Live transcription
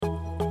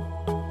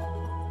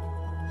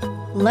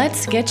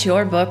Let's get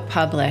your book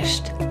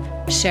published,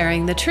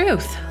 sharing the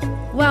truth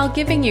while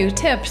giving you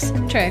tips,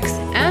 tricks,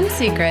 and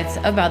secrets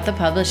about the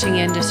publishing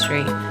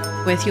industry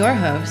with your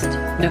host,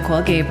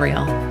 Nicole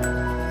Gabriel.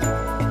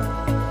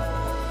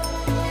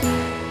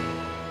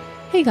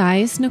 Hey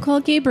guys,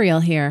 Nicole Gabriel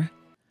here.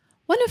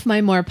 One of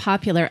my more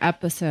popular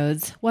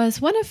episodes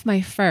was one of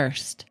my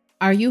first,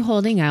 Are You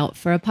Holding Out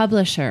for a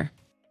Publisher?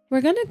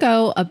 We're going to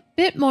go a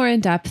bit more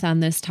in depth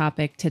on this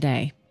topic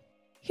today.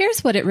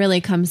 Here's what it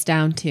really comes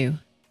down to.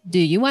 Do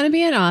you want to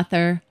be an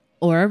author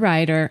or a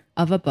writer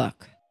of a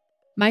book?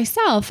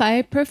 Myself,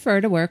 I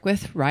prefer to work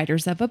with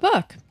writers of a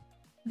book.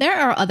 There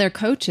are other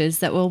coaches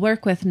that will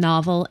work with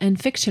novel and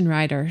fiction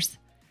writers.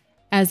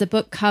 As a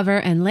book cover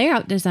and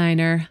layout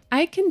designer,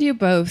 I can do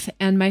both,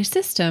 and my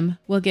system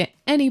will get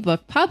any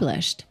book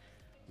published.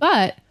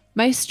 But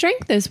my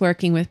strength is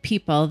working with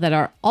people that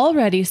are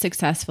already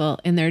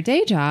successful in their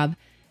day job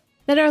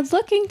that are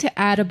looking to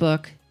add a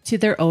book to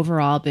their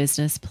overall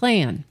business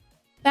plan.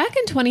 Back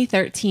in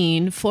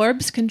 2013,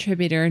 Forbes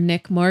contributor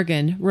Nick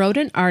Morgan wrote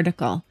an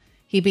article.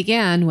 He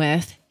began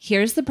with,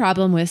 "Here's the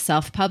problem with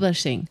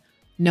self-publishing.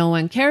 No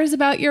one cares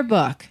about your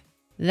book.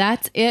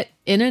 That's it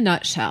in a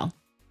nutshell."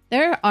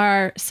 There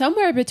are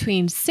somewhere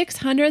between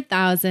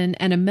 600,000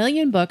 and 1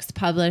 million books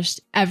published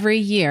every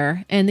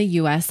year in the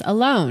US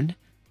alone,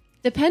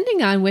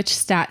 depending on which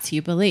stats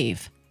you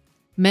believe.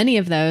 Many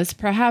of those,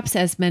 perhaps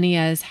as many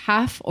as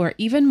half or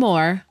even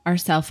more, are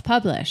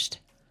self-published.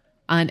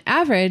 On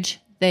average,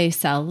 they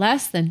sell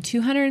less than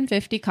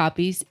 250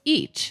 copies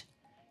each.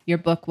 Your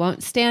book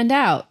won't stand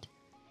out.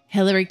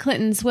 Hillary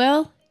Clinton's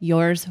will,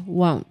 yours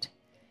won't.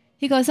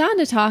 He goes on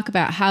to talk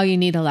about how you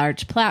need a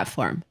large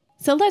platform.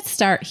 So let's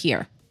start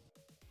here.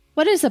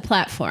 What is a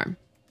platform?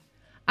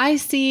 I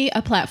see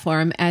a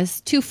platform as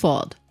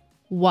twofold.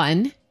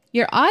 One,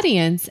 your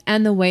audience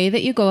and the way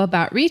that you go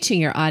about reaching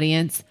your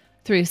audience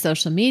through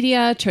social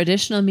media,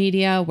 traditional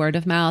media, word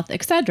of mouth,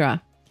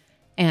 etc.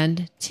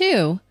 And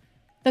two,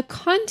 the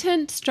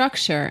content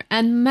structure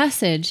and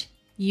message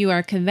you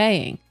are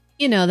conveying.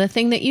 You know, the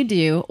thing that you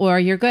do or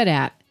you're good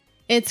at.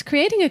 It's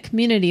creating a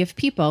community of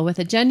people with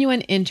a genuine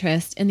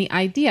interest in the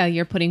idea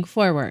you're putting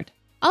forward.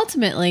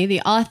 Ultimately,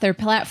 the author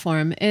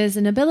platform is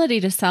an ability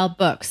to sell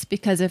books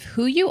because of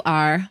who you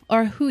are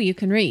or who you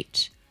can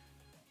reach.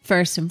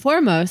 First and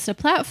foremost, a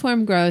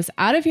platform grows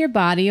out of your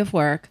body of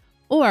work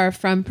or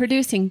from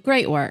producing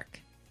great work.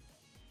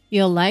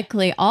 You'll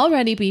likely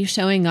already be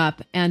showing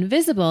up and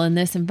visible in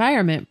this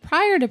environment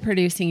prior to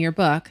producing your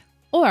book,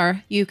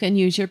 or you can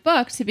use your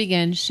book to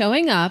begin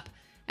showing up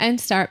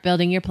and start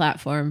building your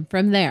platform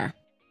from there.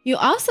 You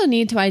also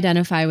need to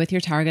identify with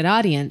your target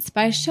audience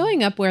by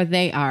showing up where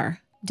they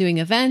are, doing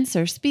events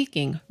or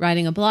speaking,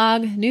 writing a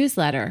blog,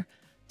 newsletter,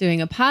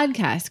 doing a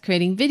podcast,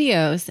 creating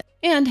videos,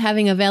 and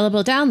having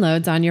available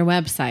downloads on your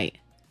website.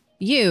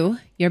 You,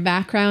 your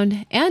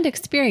background and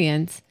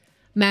experience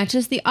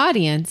matches the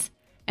audience,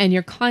 and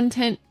your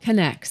content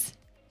connects.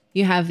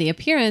 You have the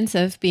appearance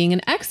of being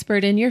an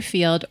expert in your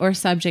field or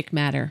subject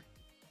matter.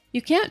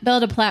 You can't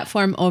build a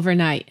platform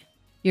overnight.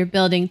 You're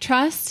building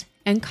trust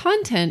and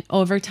content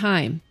over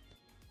time.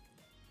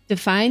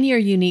 Define your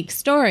unique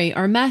story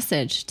or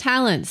message,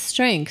 talents,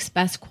 strengths,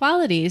 best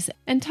qualities,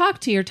 and talk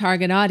to your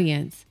target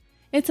audience.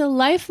 It's a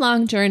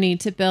lifelong journey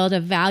to build a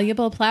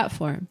valuable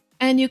platform,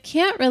 and you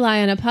can't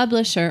rely on a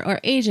publisher or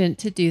agent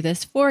to do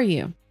this for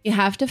you. You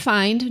have to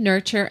find,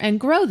 nurture, and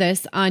grow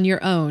this on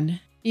your own.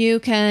 You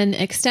can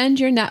extend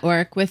your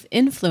network with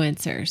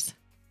influencers.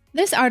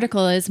 This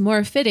article is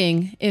more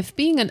fitting if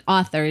being an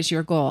author is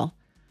your goal.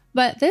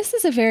 But this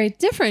is a very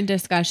different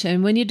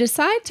discussion when you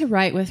decide to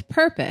write with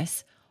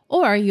purpose,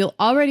 or you'll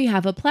already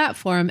have a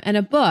platform and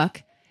a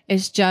book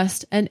is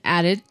just an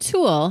added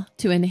tool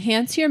to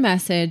enhance your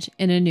message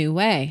in a new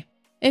way.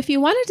 If you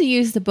wanted to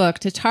use the book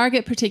to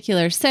target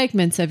particular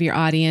segments of your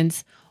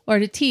audience, or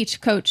to teach,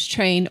 coach,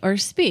 train, or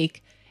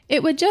speak,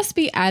 it would just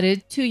be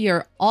added to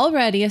your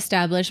already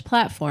established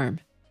platform.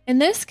 In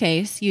this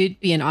case,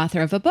 you'd be an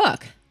author of a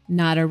book,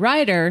 not a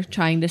writer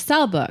trying to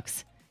sell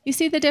books. You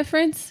see the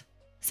difference?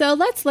 So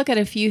let's look at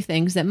a few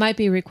things that might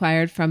be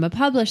required from a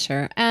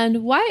publisher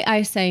and why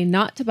I say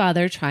not to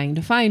bother trying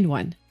to find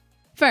one.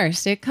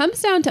 First, it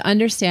comes down to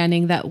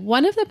understanding that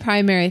one of the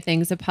primary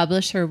things a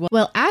publisher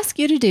will ask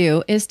you to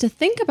do is to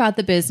think about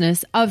the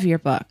business of your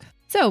book.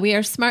 So we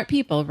are smart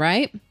people,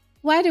 right?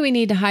 Why do we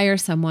need to hire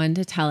someone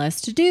to tell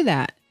us to do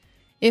that?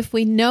 If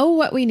we know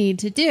what we need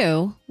to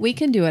do, we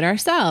can do it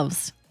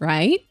ourselves,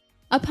 right?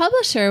 A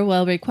publisher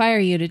will require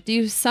you to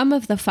do some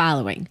of the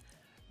following.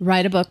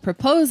 Write a book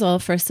proposal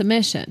for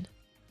submission.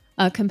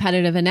 A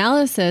competitive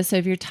analysis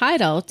of your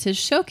title to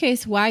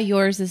showcase why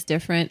yours is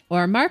different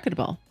or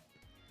marketable.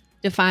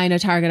 Define a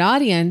target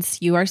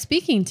audience you are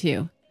speaking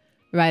to.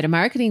 Write a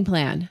marketing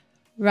plan.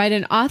 Write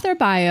an author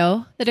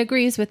bio that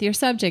agrees with your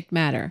subject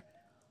matter.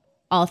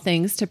 All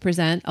things to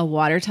present a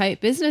watertight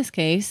business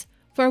case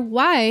for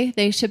why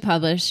they should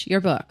publish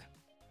your book.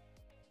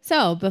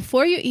 So,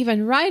 before you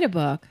even write a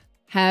book,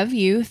 have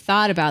you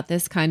thought about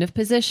this kind of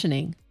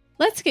positioning?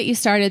 Let's get you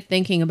started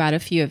thinking about a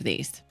few of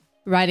these.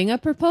 Writing a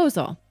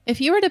proposal. If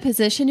you were to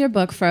position your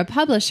book for a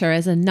publisher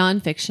as a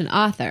nonfiction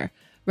author,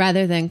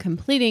 rather than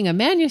completing a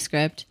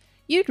manuscript,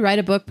 you'd write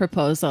a book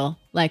proposal,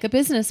 like a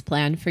business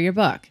plan for your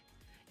book.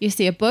 You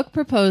see, a book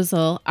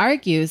proposal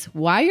argues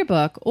why your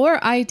book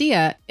or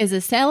idea is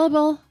a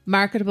saleable,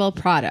 marketable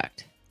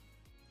product.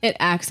 It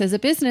acts as a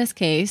business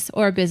case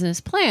or a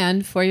business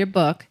plan for your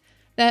book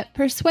that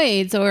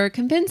persuades or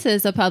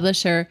convinces a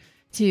publisher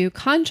to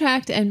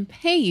contract and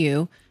pay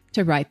you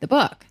to write the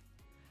book.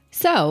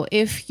 So,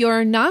 if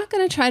you're not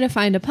going to try to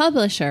find a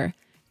publisher,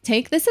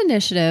 take this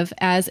initiative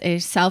as a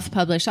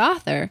self-published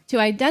author to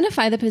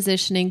identify the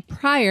positioning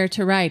prior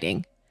to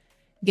writing.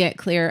 Get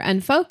clear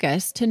and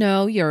focused to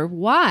know your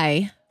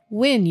why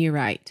when you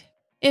write.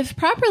 If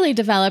properly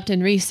developed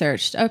and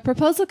researched, a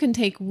proposal can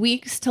take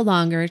weeks to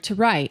longer to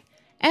write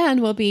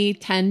and will be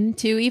 10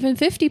 to even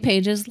 50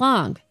 pages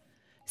long.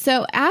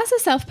 So as a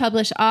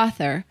self-published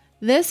author,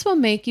 this will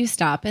make you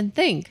stop and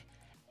think,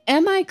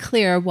 am I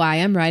clear why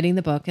I'm writing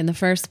the book in the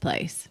first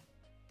place?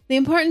 The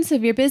importance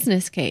of your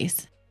business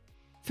case.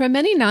 For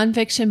many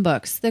nonfiction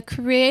books, the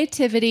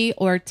creativity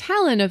or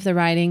talent of the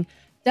writing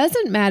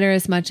doesn't matter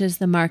as much as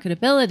the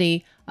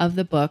marketability of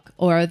the book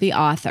or the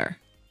author.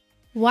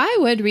 Why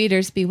would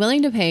readers be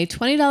willing to pay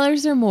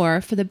 $20 or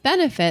more for the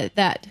benefit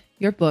that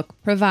your book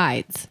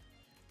provides?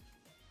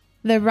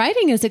 The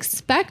writing is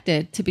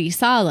expected to be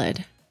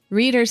solid.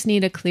 Readers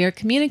need a clear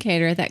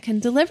communicator that can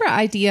deliver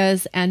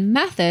ideas and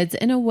methods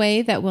in a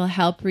way that will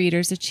help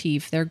readers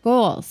achieve their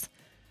goals.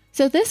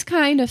 So this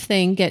kind of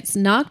thing gets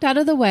knocked out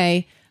of the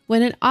way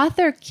when an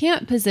author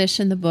can't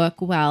position the book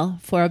well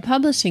for a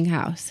publishing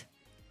house.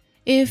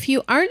 If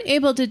you aren't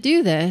able to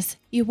do this,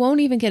 you won't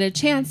even get a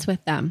chance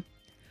with them.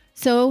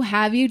 So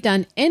have you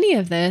done any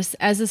of this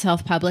as a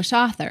self-published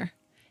author?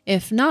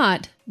 If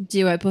not,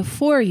 do it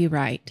before you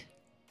write.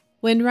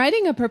 When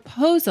writing a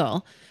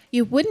proposal,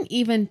 you wouldn't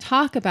even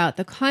talk about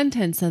the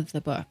contents of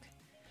the book.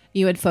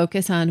 You would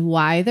focus on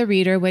why the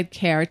reader would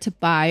care to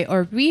buy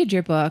or read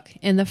your book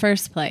in the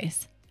first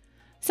place.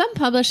 Some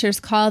publishers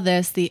call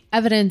this the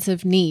evidence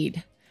of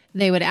need.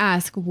 They would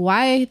ask,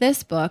 why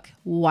this book?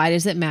 Why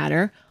does it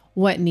matter?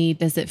 What need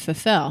does it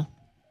fulfill?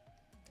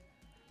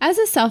 As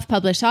a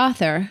self-published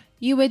author,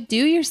 you would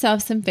do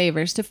yourself some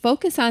favors to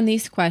focus on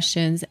these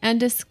questions and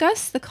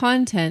discuss the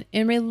content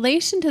in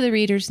relation to the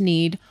reader's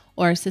need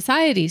or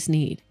society's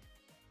need.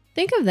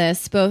 Think of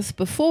this both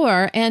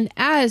before and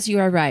as you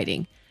are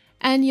writing,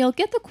 and you'll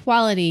get the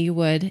quality you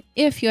would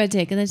if you had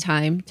taken the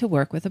time to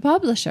work with a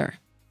publisher.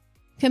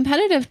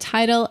 Competitive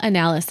title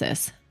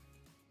analysis.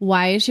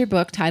 Why is your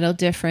book title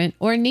different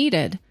or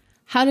needed?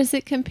 How does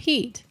it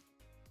compete?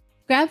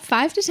 Grab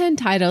 5 to 10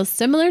 titles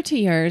similar to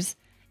yours,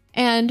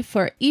 and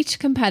for each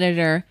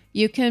competitor,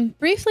 you can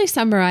briefly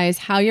summarize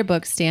how your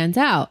book stands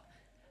out.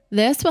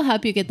 This will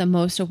help you get the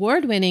most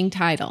award-winning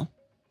title.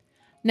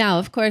 Now,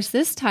 of course,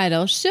 this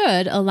title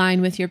should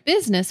align with your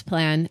business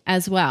plan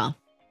as well.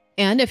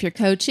 And if you're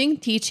coaching,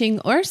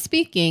 teaching, or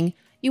speaking,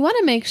 you want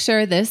to make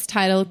sure this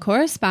title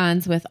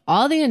corresponds with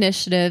all the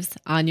initiatives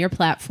on your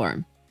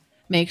platform.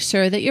 Make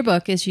sure that your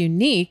book is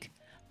unique,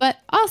 but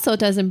also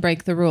doesn't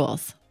break the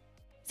rules.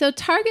 So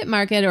target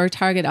market or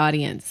target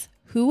audience.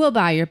 Who will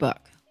buy your book?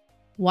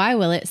 Why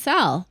will it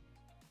sell?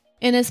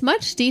 In as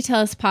much detail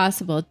as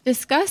possible,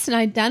 discuss an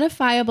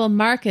identifiable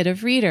market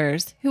of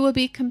readers who will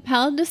be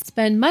compelled to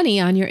spend money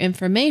on your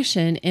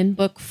information in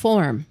book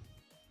form.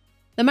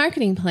 The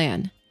marketing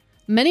plan.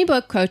 Many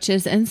book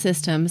coaches and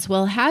systems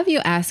will have you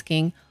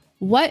asking,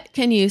 what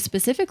can you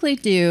specifically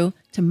do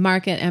to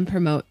market and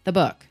promote the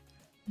book?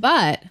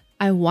 But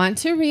I want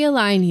to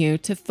realign you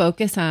to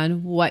focus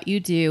on what you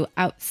do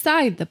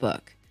outside the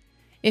book.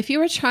 If you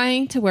are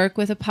trying to work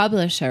with a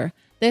publisher,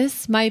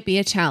 this might be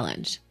a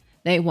challenge.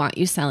 They want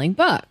you selling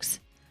books.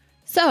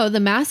 So the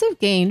massive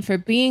gain for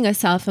being a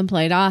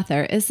self-employed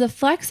author is the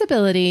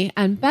flexibility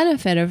and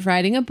benefit of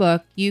writing a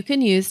book you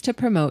can use to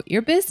promote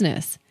your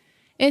business.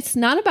 It's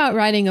not about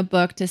writing a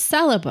book to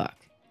sell a book.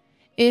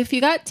 If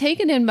you got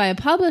taken in by a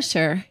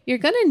publisher, you're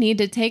going to need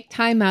to take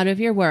time out of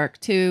your work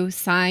to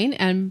sign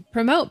and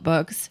promote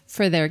books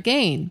for their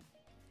gain.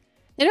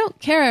 They don't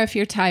care if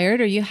you're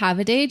tired or you have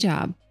a day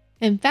job.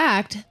 In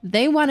fact,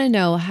 they want to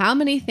know how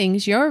many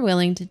things you're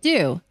willing to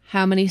do,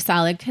 how many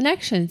solid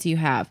connections you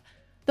have,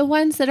 the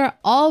ones that are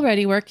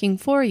already working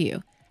for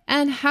you,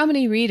 and how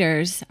many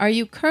readers are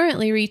you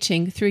currently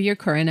reaching through your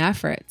current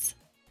efforts.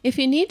 If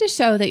you need to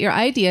show that your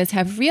ideas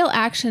have real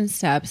action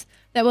steps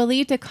that will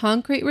lead to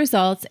concrete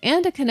results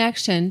and a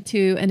connection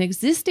to an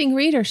existing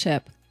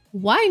readership,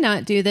 why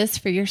not do this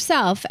for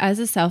yourself as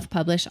a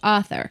self-published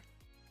author?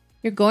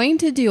 You're going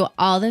to do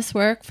all this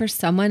work for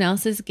someone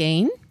else's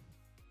gain?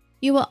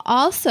 You will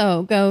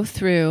also go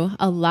through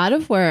a lot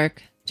of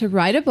work to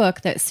write a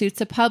book that suits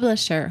a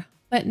publisher,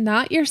 but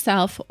not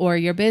yourself or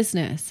your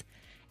business.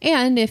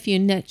 And if you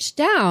niche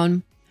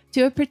down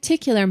to a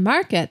particular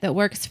market that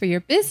works for your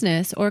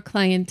business or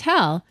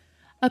clientele,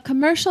 a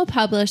commercial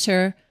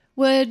publisher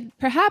would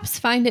perhaps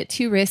find it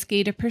too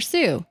risky to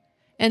pursue.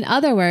 In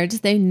other words,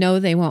 they know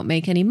they won't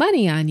make any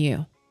money on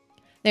you.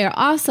 They are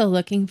also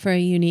looking for a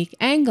unique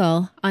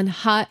angle on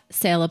hot,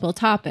 saleable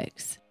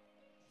topics.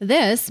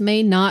 This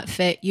may not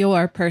fit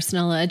your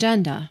personal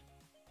agenda.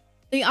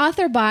 The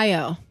author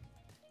bio.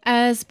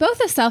 As both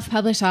a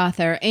self-published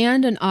author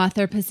and an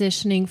author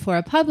positioning for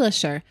a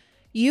publisher,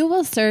 you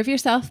will serve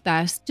yourself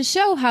best to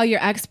show how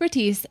your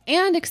expertise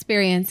and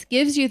experience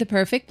gives you the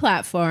perfect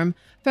platform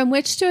from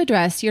which to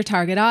address your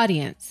target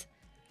audience.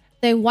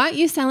 They want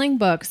you selling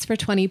books for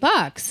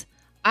 $20.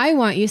 I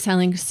want you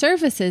selling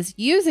services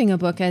using a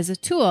book as a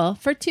tool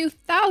for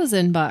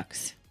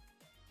 $2,000.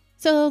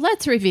 So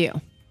let's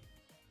review.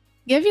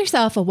 Give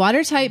yourself a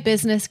watertight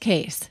business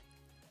case.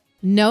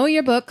 Know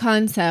your book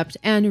concept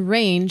and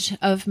range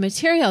of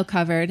material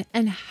covered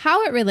and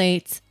how it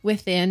relates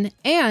within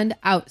and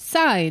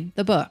outside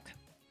the book.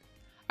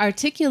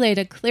 Articulate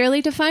a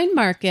clearly defined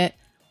market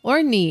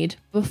or need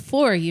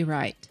before you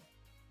write.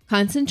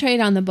 Concentrate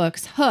on the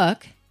book's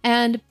hook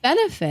and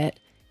benefit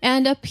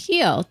and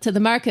appeal to the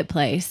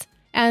marketplace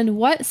and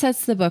what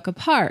sets the book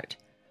apart.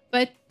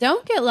 But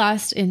don't get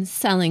lost in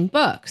selling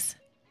books.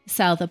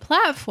 Sell the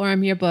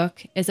platform your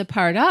book is a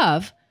part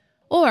of,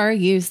 or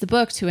use the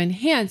book to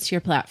enhance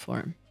your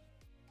platform.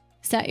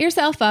 Set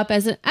yourself up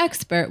as an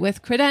expert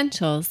with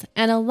credentials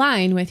and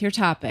align with your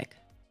topic.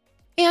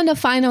 And a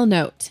final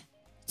note,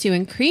 to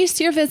increase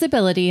your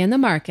visibility in the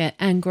market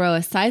and grow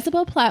a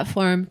sizable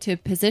platform to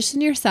position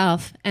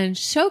yourself and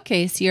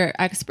showcase your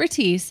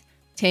expertise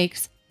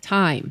takes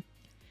time.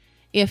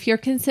 If you're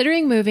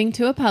considering moving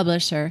to a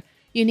publisher,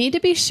 you need to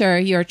be sure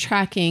you're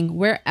tracking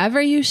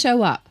wherever you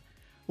show up.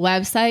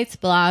 Websites,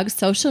 blogs,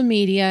 social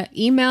media,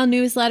 email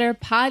newsletter,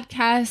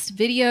 podcasts,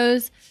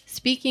 videos,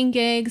 speaking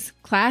gigs,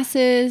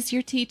 classes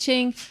you're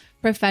teaching,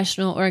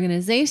 professional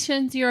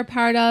organizations you're a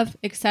part of,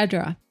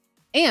 etc.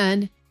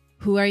 And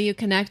who are you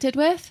connected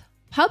with?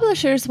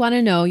 Publishers want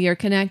to know you're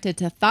connected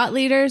to thought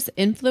leaders,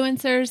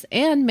 influencers,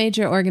 and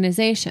major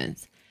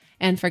organizations.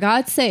 And for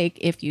God's sake,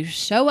 if you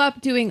show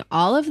up doing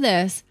all of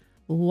this,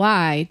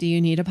 why do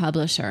you need a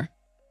publisher?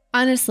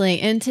 Honestly,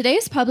 in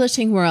today's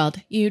publishing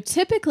world, you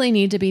typically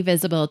need to be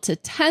visible to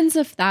tens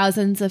of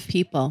thousands of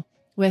people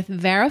with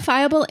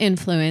verifiable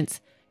influence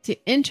to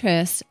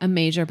interest a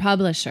major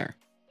publisher.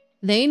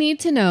 They need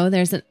to know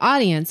there's an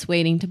audience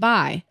waiting to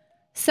buy.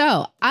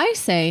 So I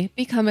say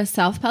become a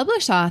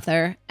self-published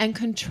author and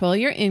control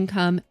your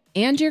income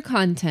and your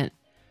content.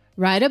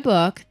 Write a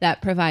book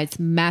that provides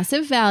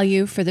massive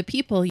value for the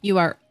people you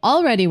are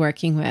already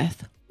working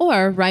with,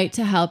 or write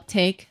to help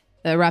take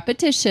the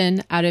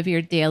repetition out of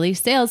your daily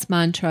sales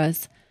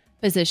mantras,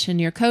 position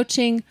your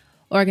coaching,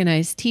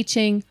 organize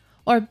teaching,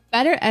 or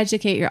better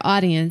educate your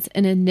audience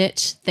in a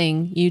niche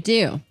thing you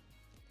do.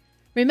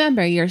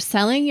 Remember, you're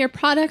selling your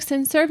products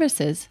and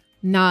services,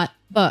 not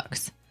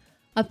books.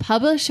 A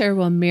publisher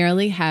will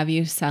merely have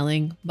you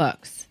selling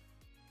books.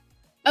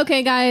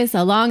 Okay, guys,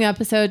 a long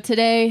episode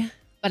today,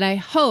 but I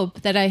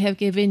hope that I have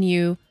given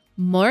you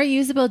more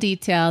usable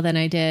detail than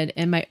I did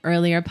in my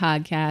earlier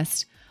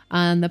podcast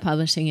on the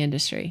publishing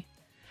industry.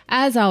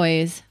 As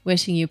always,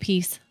 wishing you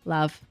peace,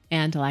 love,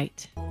 and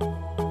light.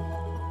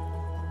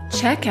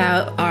 Check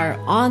out our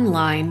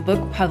online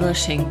book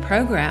publishing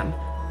program.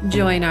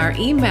 Join our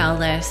email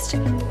list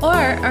or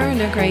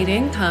earn a great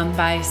income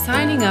by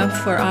signing up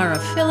for our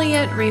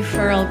affiliate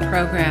referral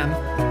program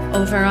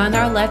over on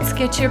our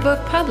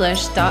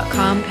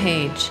letsgetyourbookpublished.com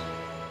page.